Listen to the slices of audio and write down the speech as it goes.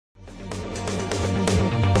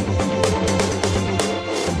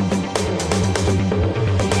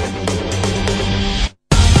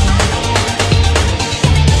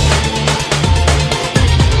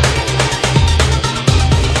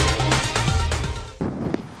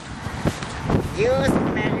Use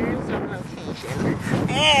measures of location.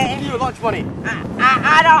 Give me your lunch money.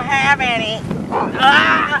 I don't have any.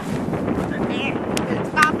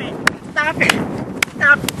 Stop it. Stop it.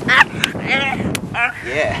 Stop.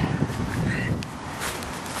 Yeah.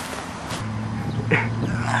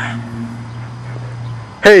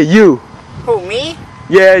 Hey, you. Who, me?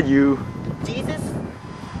 Yeah, you. Jesus?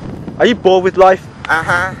 Are you bored with life?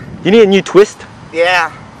 Uh-huh. You need a new twist?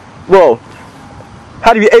 Yeah. Well,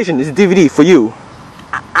 How to Be Asian is a DVD for you.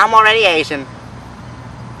 I'm already Asian.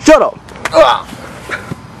 Shut up! Ugh.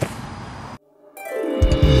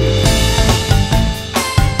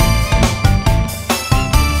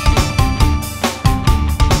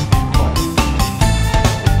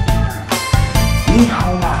 你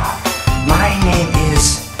好嘛 My name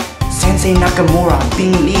is Sensei Nakamura,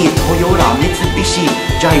 Bing Lee, Toyota, Mitsubishi,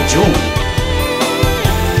 Jaijun.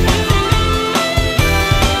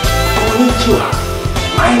 Konnichiwa.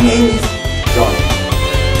 My name is John.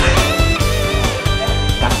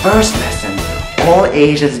 The first lesson, all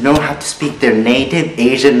Asians know how to speak their native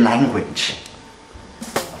Asian language.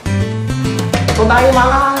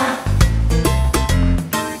 Tadaima.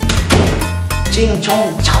 Jing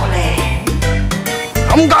Chong Chao Le.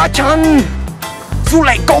 冚家親，富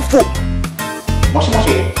麗高富。もしもし。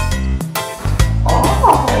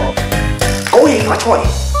哦，恭喜發財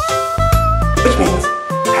 ，which means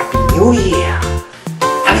Happy New Year。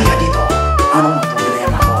ありがとう。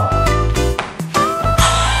problema mo。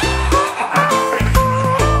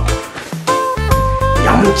飲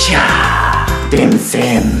茶、點心、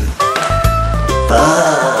飯。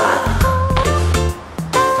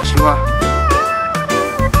私は。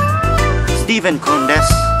スティーブン君で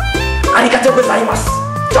す。ありがとうございます。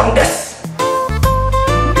ジョンです。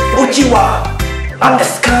うちは何で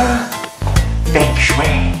すか？フェイクシュウェ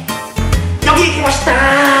イ。よぎ来ました。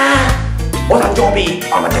お誕生日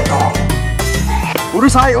おめでとう。うる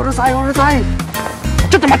さい。ちょっ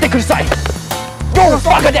と待ってください。よう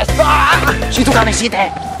バカです。静かにして。うる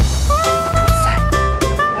さい。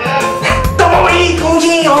どうもいい恭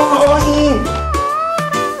喜よ。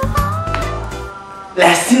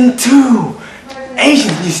Lesson 2.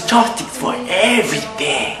 Asian use chopsticks for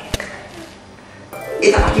everything.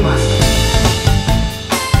 いただきます。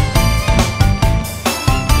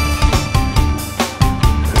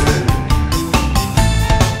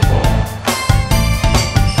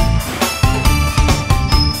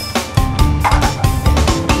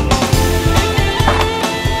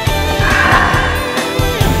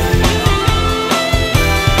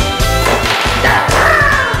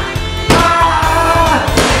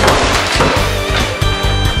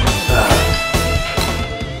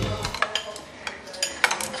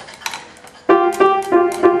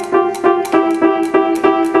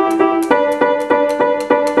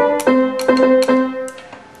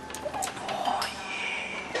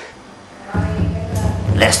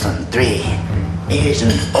Lesson 3.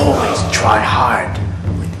 Asians always try hard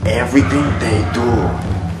with everything they do.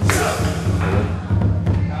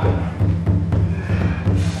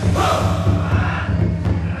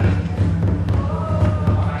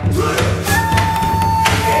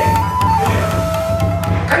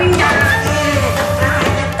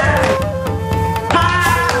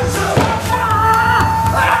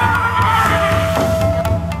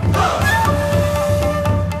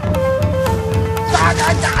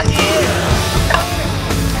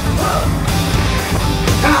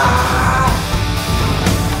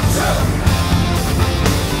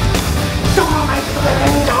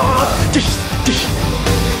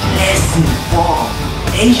 Lesson 4.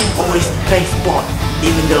 Asians always play sport,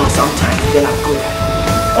 even though sometimes they're not good at it.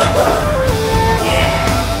 Yeah.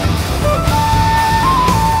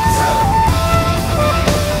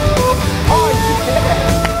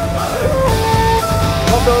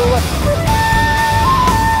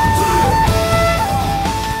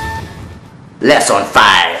 Lesson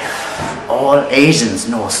 5. All Asians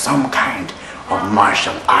know some kind of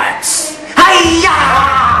martial arts. Hiya!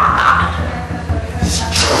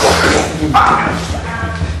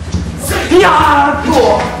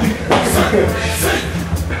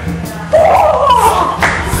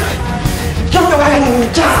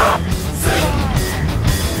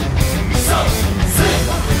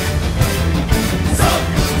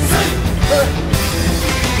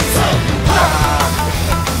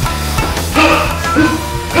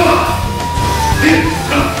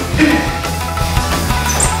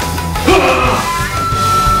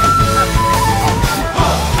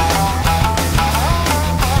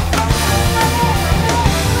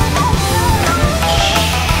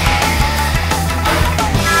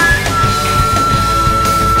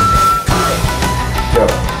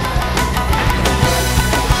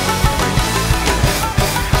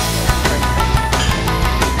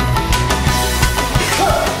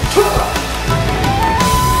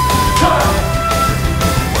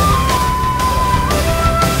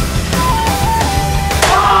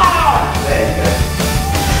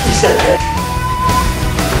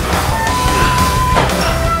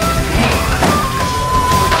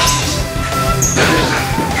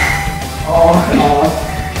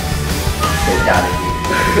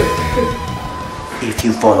 If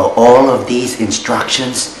you follow all of these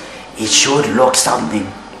instructions, it should look something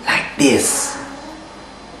like this.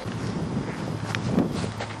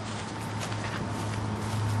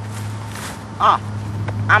 Oh,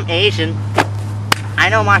 I'm Asian. I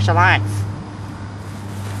know martial arts.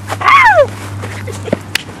 Ow!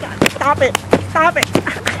 Stop it! Stop it!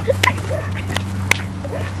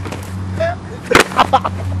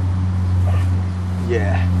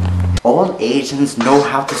 Yeah. All Asians know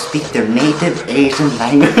how to speak their native Asian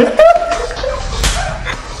language.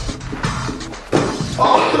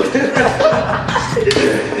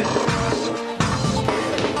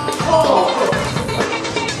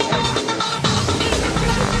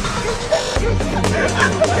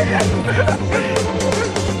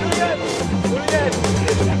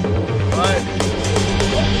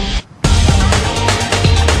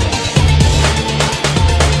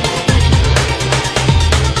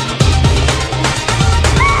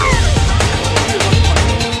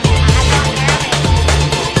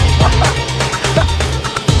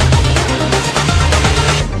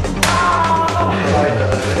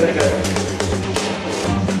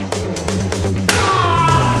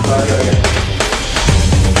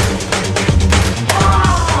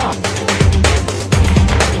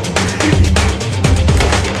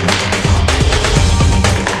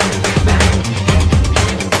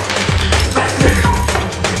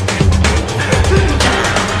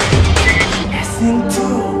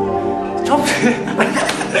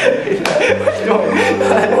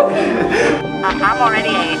 I'm already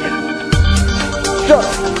Asian. Shut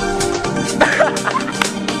up!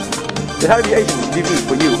 Then how to be Asian is DVD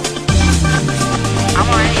for you. I'm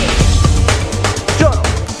already Asian. Shut up!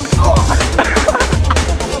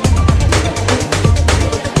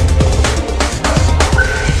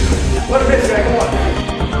 What a bitch, man, come on.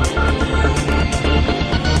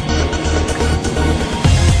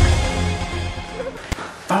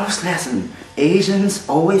 First lesson, Asians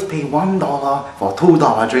always pay $1 for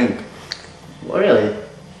 $2 drink. What, really?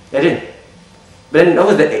 They didn't. But then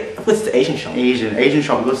what's the Asian shop? Asian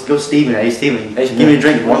shop, go Steven, hey Steven, Asian, give me yeah. a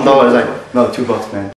drink, $1. It's like, no, $2, man.